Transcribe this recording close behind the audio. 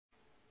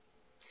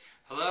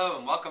Hello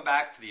and welcome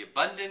back to the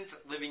Abundant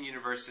Living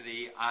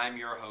University. I'm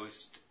your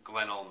host,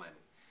 Glenn Ullman.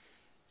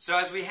 So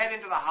as we head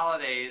into the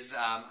holidays,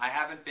 I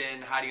haven't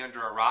been hiding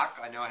under a rock.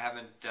 I know I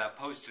haven't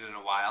posted in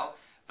a while,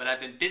 but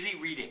I've been busy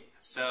reading.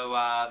 So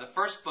the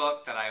first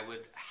book that I would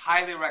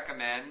highly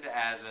recommend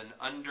as an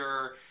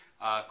under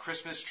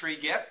Christmas tree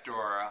gift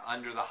or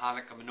under the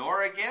Hanukkah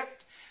menorah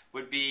gift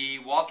would be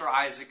Walter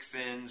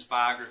Isaacson's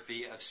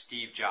biography of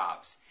Steve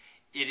Jobs.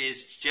 It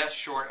is just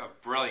short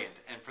of brilliant.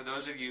 And for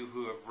those of you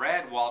who have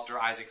read Walter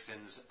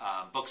Isaacson's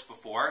books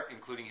before,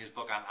 including his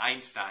book on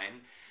Einstein,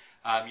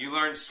 you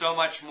learn so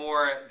much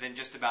more than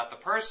just about the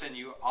person.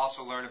 You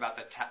also learn about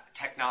the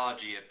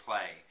technology at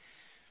play.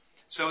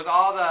 So with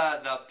all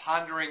the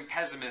pondering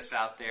pessimists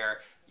out there,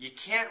 you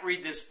can't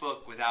read this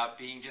book without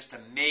being just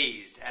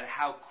amazed at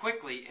how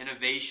quickly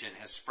innovation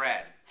has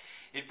spread.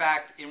 In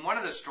fact, in one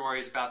of the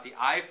stories about the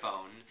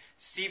iPhone,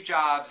 Steve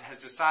Jobs has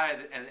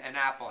decided, and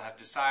Apple have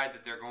decided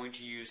that they're going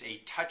to use a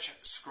touch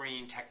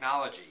screen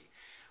technology.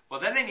 Well,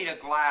 then they need a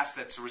glass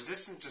that's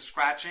resistant to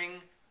scratching,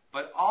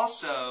 but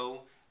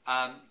also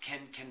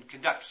can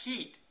conduct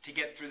heat to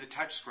get through the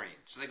touch screen.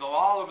 So they go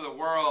all over the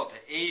world,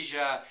 to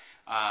Asia,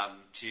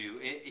 to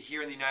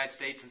here in the United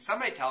States, and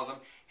somebody tells them,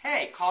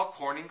 hey, call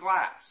Corning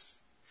Glass.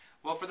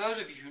 Well, for those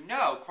of you who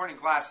know, Corning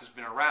Glass has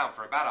been around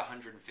for about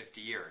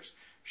 150 years.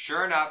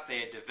 Sure enough, they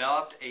had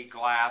developed a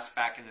glass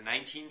back in the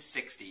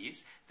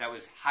 1960s that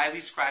was highly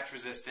scratch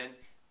resistant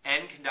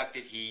and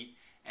conducted heat,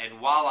 and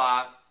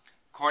voila,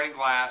 Corning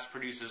Glass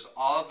produces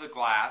all of the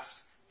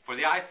glass for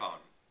the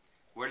iPhone.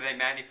 Where do they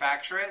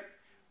manufacture it?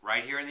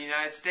 Right here in the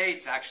United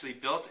States. Actually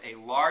built a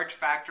large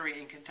factory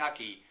in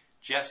Kentucky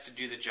just to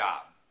do the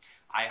job.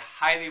 I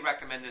highly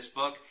recommend this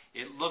book.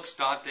 It looks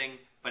daunting,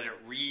 but it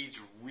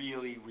reads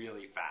really,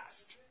 really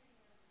fast.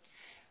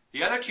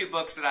 The other two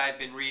books that I've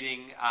been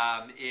reading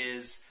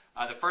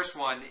the first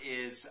one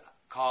is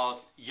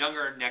called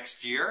Younger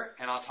Next Year,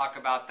 and I'll talk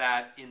about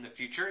that in the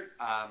future.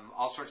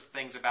 All sorts of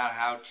things about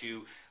how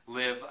to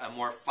live a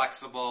more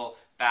flexible,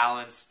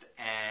 balanced,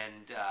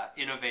 and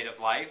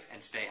innovative life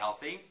and stay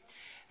healthy.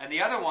 And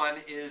the other one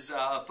is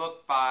a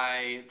book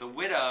by the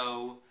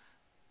widow.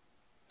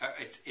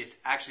 It's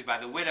actually by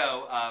the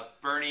widow of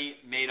Bernie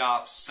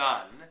Madoff's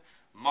son,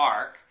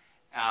 Mark.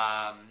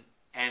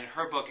 And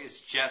her book is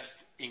just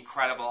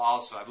incredible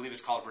also. I believe it's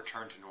called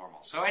Return to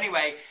Normal. So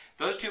anyway,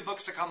 those two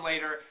books to come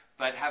later,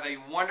 but have a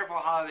wonderful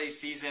holiday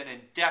season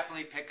and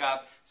definitely pick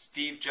up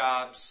Steve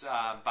Jobs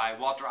by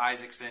Walter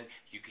Isaacson.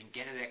 You can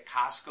get it at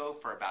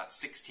Costco for about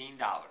 $16.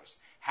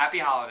 Happy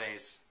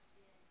holidays.